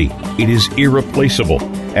humanity. It is irreplaceable.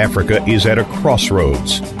 Africa is at a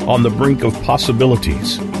crossroads, on the brink of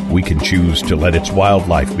possibilities. We can choose to let its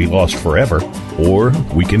wildlife be lost forever, or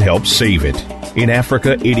we can help save it. In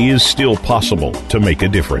Africa, it is still possible to make a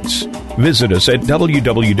difference. Visit us at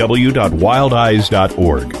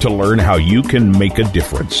www.wildeyes.org to learn how you can make a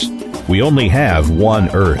difference. We only have one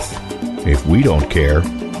Earth. If we don't care,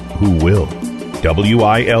 who will?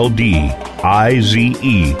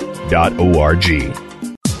 WILDIZE.org.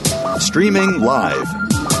 Streaming live.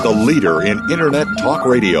 The leader in Internet talk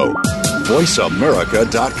radio.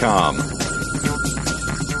 VoiceAmerica.com.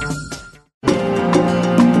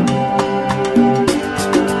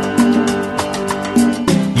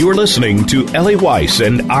 You're listening to Ellie Weiss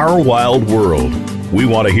and Our Wild World. We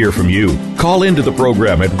want to hear from you. Call into the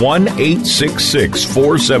program at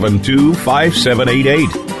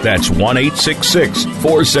 1-866-472-5788. That's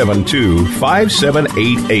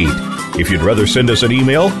 1-866-472-5788. If you'd rather send us an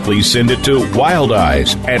email, please send it to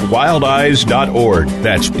wildeyes@wildeyes.org.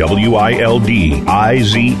 That's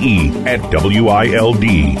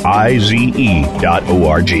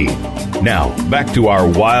WILDIZE@WILDIZE.org. Now, back to our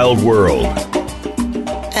wild world.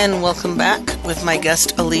 And welcome back with my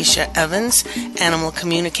guest, Alicia Evans, animal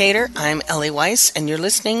communicator. I'm Ellie Weiss, and you're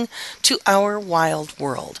listening to Our Wild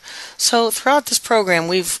World. So throughout this program,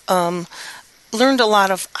 we've learned a lot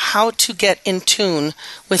of how to get in tune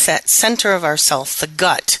with that center of ourself, the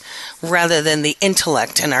gut, rather than the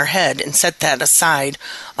intellect in our head, and set that aside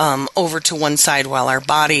over to one side while our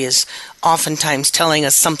body is oftentimes telling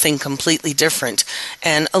us something completely different.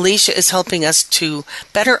 And Alicia is helping us to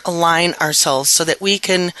better align ourselves so that we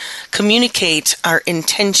can communicate our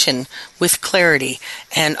intention with clarity.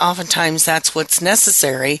 And oftentimes that's what's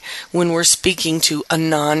necessary when we're speaking to a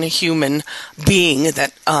non-human being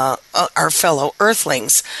that our fellow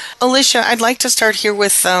earthlings. Alicia, I'd like to start here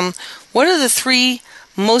with what are the three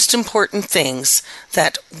most important things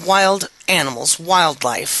that wild animals,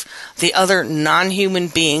 wildlife, the other non-human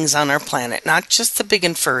beings on our planet, not just the big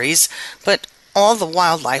and furries, but all the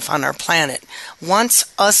wildlife on our planet, wants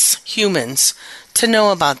us humans to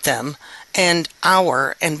know about them, and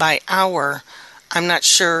by our, I'm not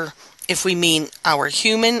sure if we mean our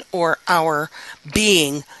human or our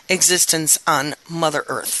being existence on Mother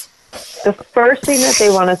Earth. The first thing that they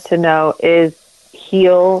want us to know is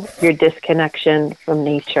heal your disconnection from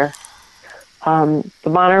nature. The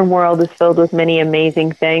modern world is filled with many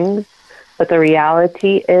amazing things, but the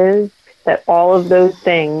reality is that all of those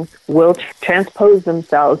things will transpose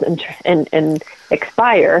themselves and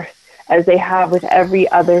expire as they have with every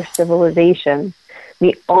other civilization.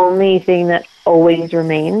 The only thing that always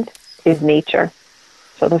remains is nature.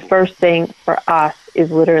 So the first thing for us is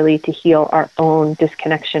literally to heal our own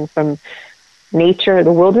disconnection from nature,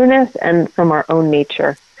 the wilderness, and from our own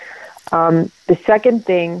nature. The second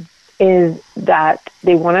thing is that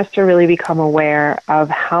they want us to really become aware of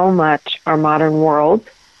how much our modern world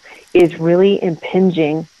is really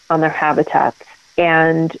impinging on their habitats.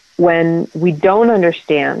 And when we don't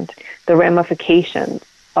understand the ramifications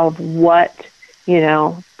of what,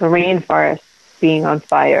 the rainforest being on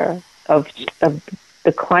fire, of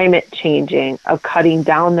the climate changing, of cutting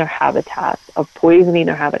down their habitats, of poisoning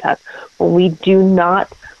their habitats, when we do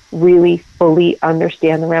not really fully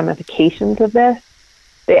understand the ramifications of this,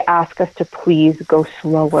 they ask us to please go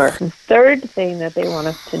slower. The third thing that they want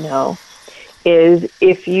us to know is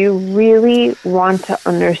if you really want to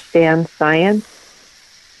understand science,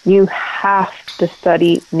 you have to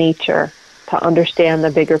study nature to understand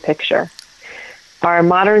the bigger picture. Our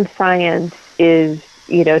modern science is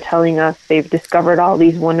telling us they've discovered all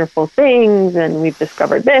these wonderful things, and we've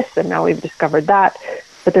discovered this, and now we've discovered that.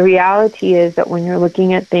 But the reality is that when you're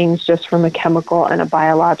looking at things just from a chemical and a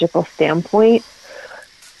biological standpoint,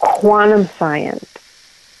 quantum science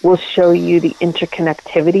will show you the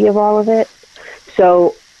interconnectivity of all of it.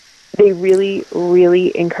 So they really,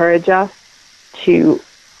 really encourage us to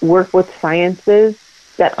work with sciences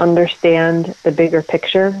that understand the bigger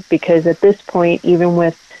picture, because at this point, even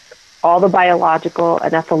with all the biological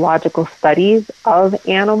and ethological studies of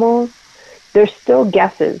animals, there's still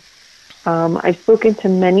guesses. I've spoken to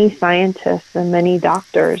many scientists and many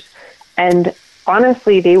doctors, and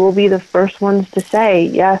honestly, they will be the first ones to say,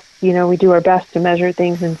 yes, we do our best to measure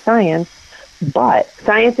things in science, but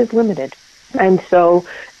science is limited. And so,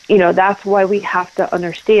 that's why we have to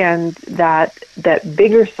understand that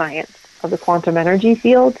bigger science of the quantum energy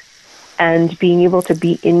field and being able to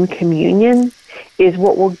be in communion is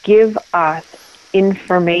what will give us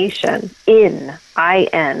information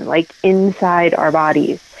like inside our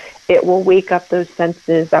bodies. It will wake up those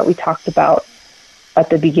senses that we talked about at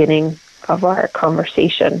the beginning of our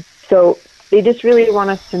conversation. So they just really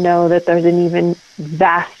want us to know that there's an even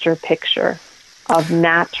vaster picture of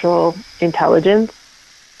natural intelligence.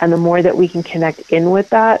 And the more that we can connect in with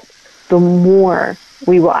that, the more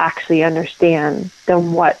we will actually understand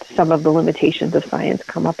than what some of the limitations of science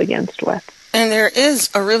come up against with. And there is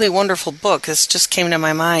a really wonderful book, this just came to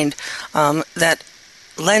my mind, that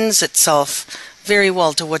lends itself very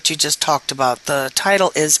well to what you just talked about. The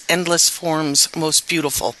title is Endless Forms Most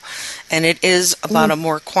Beautiful, and it is about a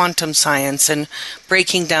more quantum science and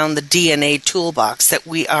breaking down the DNA toolbox, that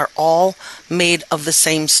we are all made of the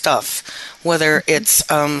same stuff, whether it's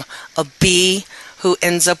a bee who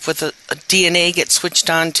ends up with a DNA gets switched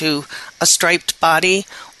on to a striped body,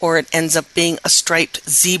 or it ends up being a striped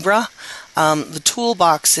zebra. The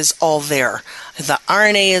toolbox is all there. The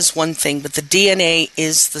RNA is one thing, but the DNA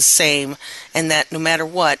is the same, and that no matter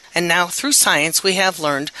what, and now through science we have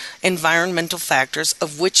learned environmental factors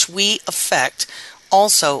of which we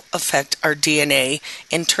also affect our DNA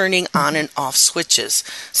in turning on and off switches.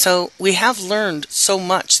 So we have learned so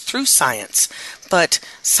much through science, but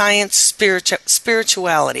science,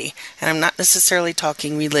 spirituality, and I'm not necessarily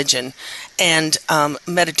talking religion, and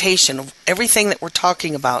meditation, everything that we're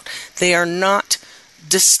talking about, they are not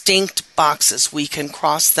distinct boxes. We can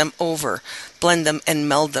cross them over, blend them, and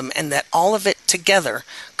meld them, and that all of it together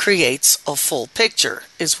creates a full picture,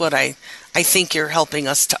 is what I think you're helping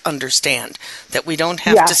us to understand, that we don't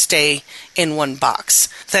have to stay in one box.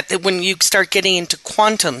 That when you start getting into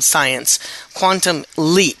quantum science, quantum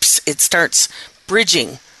leaps, it starts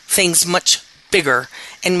bridging things much bigger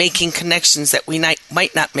and making connections that we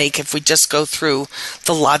might not make if we just go through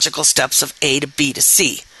the logical steps of A to B to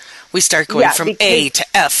C. We start going from A to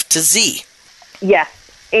F to Z. Yes,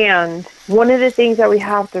 and one of the things that we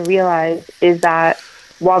have to realize is that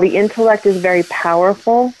while the intellect is very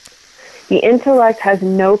powerful, the intellect has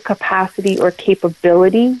no capacity or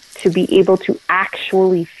capability to be able to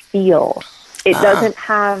actually feel. It doesn't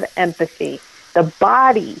have empathy. The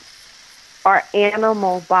body, our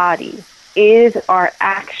animal body, is our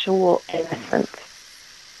actual innocence.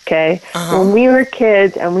 Okay? When we were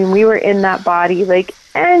kids and when we were in that body, like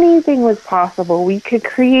anything was possible. We could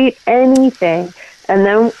create anything. And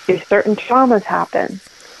then if certain traumas happen,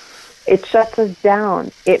 it shuts us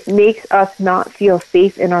down. It makes us not feel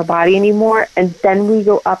safe in our body anymore. And then we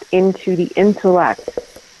go up into the intellect.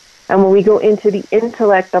 And when we go into the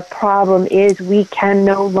intellect, the problem is we can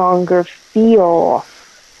no longer feel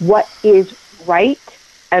what is right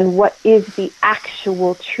and what is the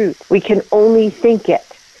actual truth. We can only think it.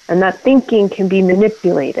 And that thinking can be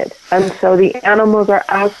manipulated. And so the animals are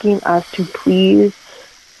asking us to please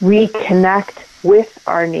reconnect with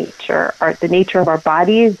our nature, the nature of our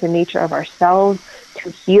bodies, the nature of ourselves, to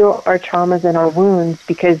heal our traumas and our wounds,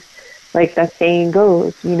 because like that saying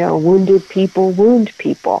goes, wounded people wound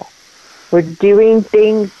people. We're doing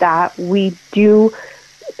things that we do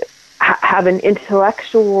have an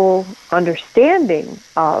intellectual understanding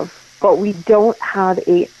of, but we don't have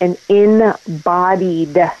an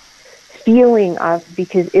embodied feeling of,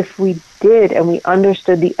 because if we did and we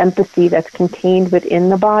understood the empathy that's contained within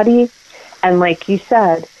the body, and like you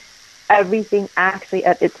said, everything actually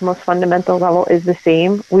at its most fundamental level is the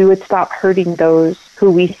same, we would stop hurting those who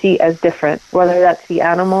we see as different, whether that's the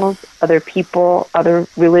animals, other people, other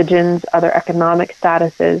religions, other economic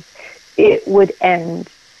statuses. It would end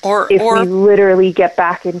if we literally get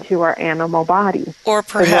back into our animal body. Or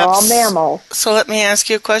perhaps, we're all mammals. So let me ask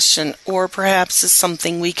you a question. Or perhaps it's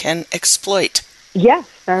something we can exploit. Yes.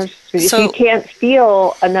 If you can't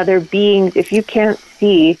feel another being, if you can't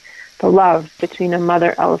see the love between a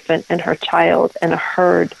mother elephant and her child and a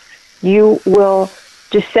herd, you will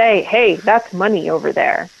just say, hey, that's money over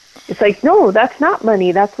there. It's like, no, that's not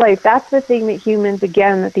money. That's life. That's the thing that humans,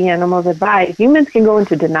 again, that the animals advise. Humans can go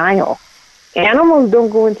into denial. Animals don't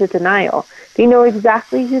go into denial. They know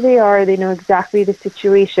exactly who they are. They know exactly the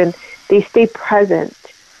situation. They stay present.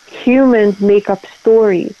 Humans make up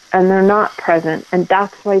stories, and they're not present, and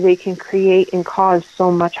that's why they can create and cause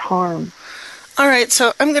so much harm. All right,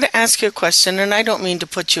 so I'm going to ask you a question, and I don't mean to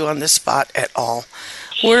put you on the spot at all.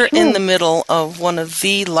 We're in the middle of one of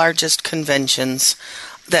the largest conventions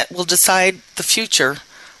that will decide the future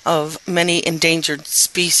of many endangered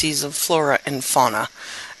species of flora and fauna.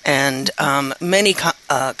 And many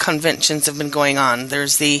conventions have been going on.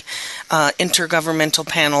 There's the Intergovernmental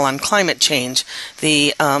Panel on Climate Change,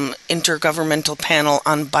 the Intergovernmental Panel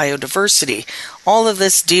on Biodiversity. All of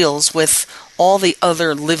this deals with all the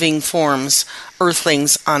other living forms,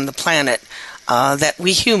 earthlings on the planet, that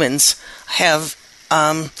we humans have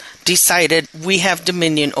decided we have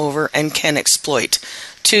dominion over and can exploit,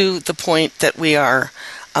 to the point that we are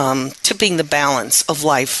tipping the balance of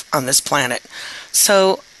life on this planet.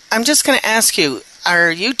 So I'm just going to ask you,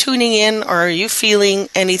 are you tuning in, or are you feeling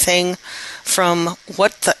anything from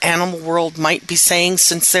what the animal world might be saying,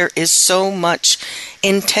 since there is so much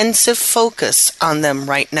intensive focus on them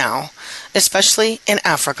right now, especially in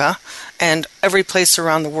Africa and every place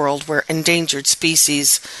around the world where endangered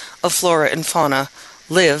species of flora and fauna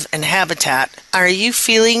live and habitat? Are you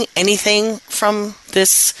feeling anything from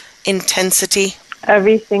this intensity?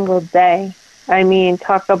 Every single day. I mean,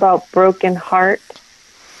 talk about broken heart.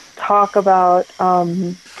 Talk about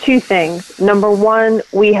two things. Number one,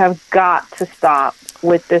 we have got to stop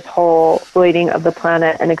with this whole exploiting of the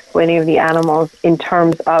planet and exploiting of the animals in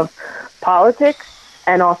terms of politics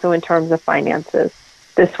and also in terms of finances.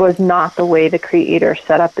 This was not the way the Creator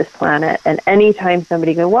set up this planet. And anytime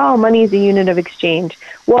somebody goes, well, money is a unit of exchange.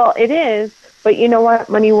 Well, it is, but you know what?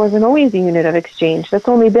 Money wasn't always a unit of exchange. That's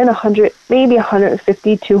only been 100, maybe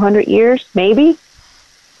 150, 200 years, maybe.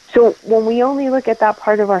 So when we only look at that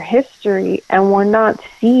part of our history and we're not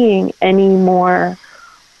seeing anymore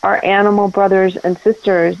our animal brothers and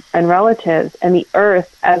sisters and relatives and the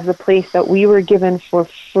earth as the place that we were given for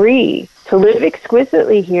free to live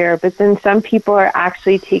exquisitely here, but then some people are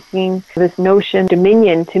actually taking this notion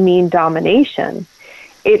dominion to mean domination.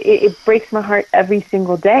 It breaks my heart every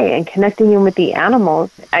single day, and connecting in with the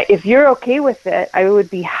animals. If you're okay with it, I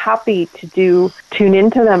would be happy to tune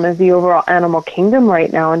into them as the overall animal kingdom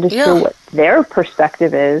right now and just hear what their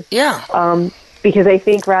perspective is. Yeah. Because I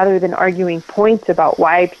think rather than arguing points about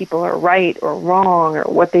why people are right or wrong or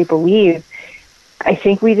what they believe, I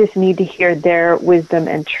think we just need to hear their wisdom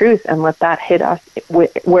and truth and let that hit us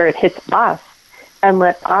where it hits us, and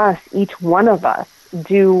let us, each one of us,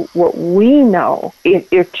 do what we know,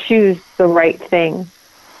 if choose the right thing,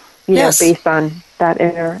 you know, based on that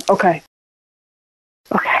inner. Okay,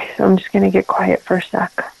 so I'm just going to get quiet for a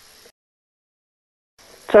sec.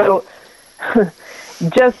 So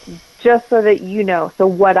just so that you know, so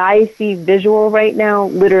what I see visual right now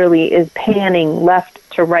literally is panning left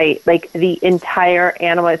to right, like the entire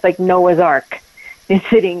animal. It's like Noah's Ark is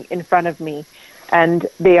sitting in front of me, and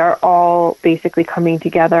they are all basically coming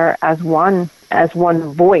together as one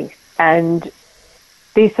voice. And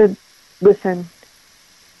they said, listen,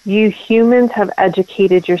 you humans have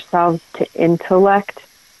educated yourselves to intellect,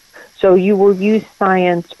 so you will use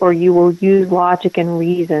science or you will use logic and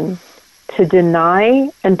reason to deny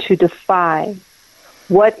and to defy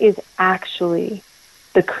what is actually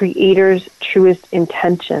the Creator's truest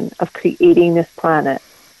intention of creating this planet.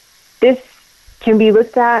 This can be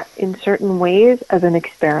looked at in certain ways as an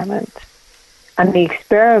experiment. And the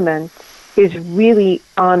experiment is really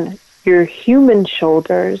on your human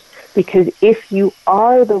shoulders, because if you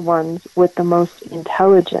are the ones with the most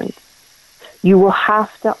intelligence, you will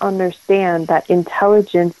have to understand that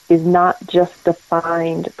intelligence is not just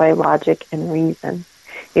defined by logic and reason.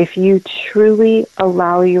 If you truly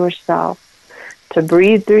allow yourself to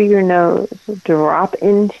breathe through your nose, drop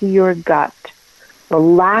into your gut,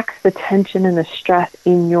 relax the tension and the stress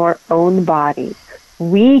in your own body,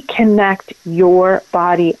 reconnect your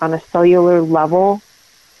body on a cellular level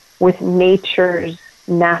with nature's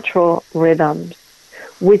natural rhythms,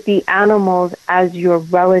 with the animals as your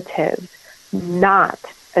relatives, not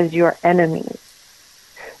as your enemies,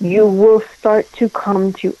 you will start to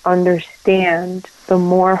come to understand the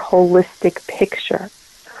more holistic picture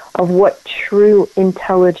of what true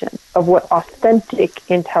intelligence, of what authentic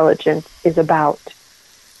intelligence is about.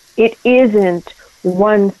 It isn't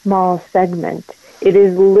one small segment. It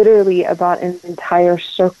is literally about an entire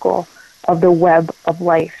circle of the web of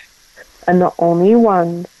life. And the only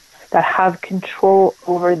ones that have control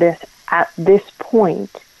over this at this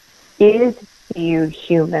point is you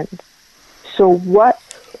humans. So what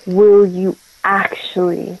will you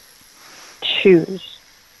actually choose?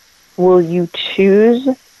 Will you choose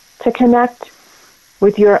to connect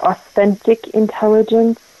with your authentic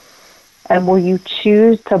intelligence? And will you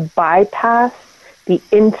choose to bypass the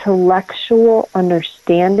intellectual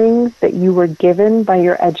understandings that you were given by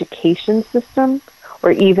your education system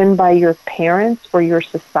or even by your parents or your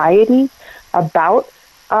society about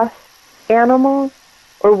us animals?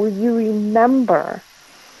 Or will you remember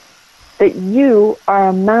that you are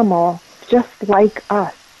a mammal just like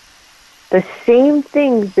us? The same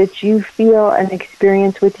things that you feel and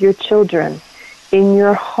experience with your children, in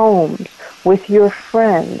your homes, with your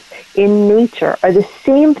friends, in nature, are the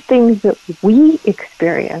same things that we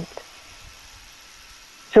experience.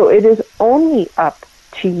 So it is only up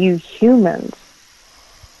to you humans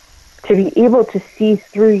to be able to see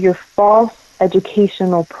through your false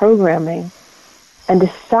educational programming and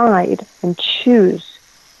decide and choose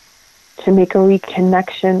to make a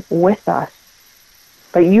reconnection with us.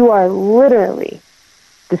 But you are literally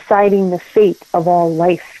deciding the fate of all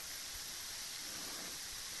life.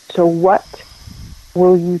 So what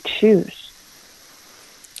will you choose?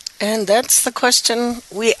 And that's the question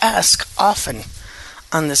we ask often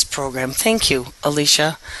on this program. Thank you,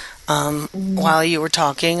 Alicia. While you were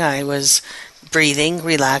talking, I was breathing,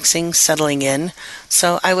 relaxing, settling in.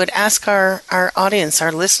 So I would ask our audience,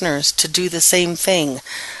 our listeners, to do the same thing.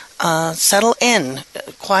 Settle in,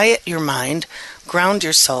 quiet your mind, ground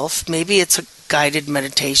yourself. Maybe it's a guided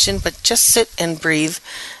meditation, but just sit and breathe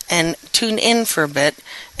and tune in for a bit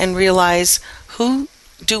and realize, who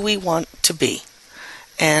do we want to be?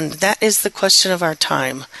 And that is the question of our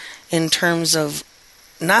time in terms of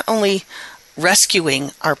not only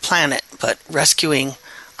rescuing our planet, but rescuing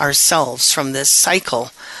ourselves from this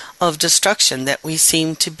cycle of destruction that we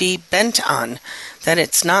seem to be bent on, that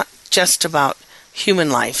it's not just about human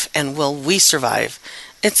life and will we survive.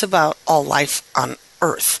 It's about all life on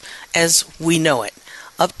Earth as we know it,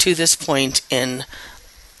 up to this point in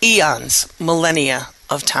eons, millennia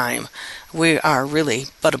of time. We are really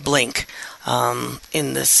but a blink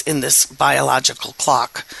in this biological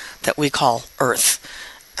clock that we call Earth.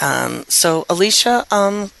 So, Alicia,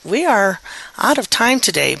 we are out of time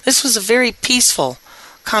today. This was a very peaceful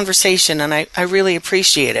conversation, and I really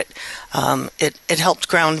appreciate it. It helped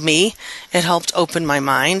ground me. It helped open my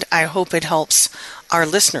mind. I hope it helps our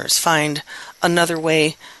listeners find another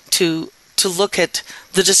way to look at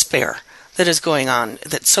the despair that is going on,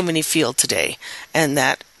 that so many feel today, and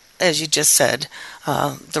that, as you just said,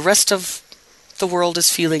 the rest of the world is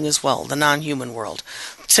feeling as well, the non-human world.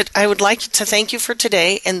 So I would like to thank you for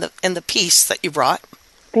today and the peace that you brought.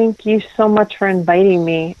 Thank you so much for inviting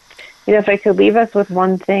me. You know, if I could leave us with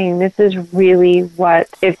one thing, this is really what,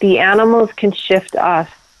 if the animals can shift us,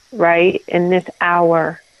 right, in this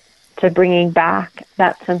hour to bringing back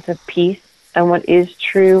that sense of peace and what is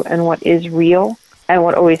true and what is real and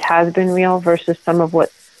what always has been real versus some of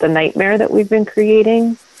what the nightmare that we've been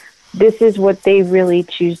creating, this is what they really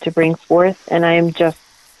choose to bring forth. And I am just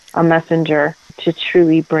a messenger to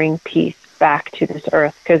truly bring peace back to this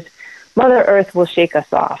earth, because Mother Earth will shake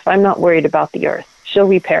us off. I'm not worried about the earth. She'll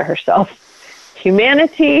repair herself.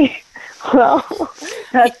 Humanity, well,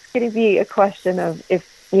 that's going to be a question of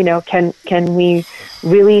if, you know, can we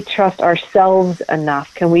really trust ourselves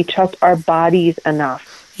enough? Can we trust our bodies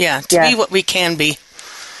enough? Yeah, to be what we can be.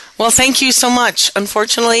 Well, thank you so much.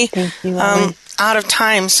 Unfortunately, thank you, out of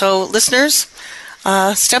time. So, listeners,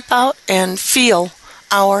 step out and feel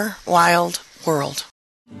our wild world.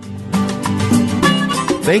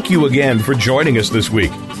 Thank you again for joining us this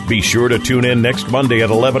week. Be sure to tune in next Monday at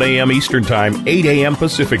 11 a.m. Eastern Time, 8 a.m.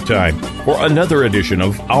 Pacific Time for another edition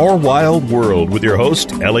of Our Wild World with your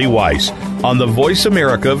host, Ellie Weiss, on the Voice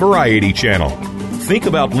America Variety Channel. Think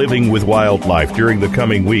about living with wildlife during the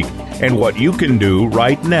coming week and what you can do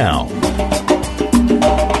right now.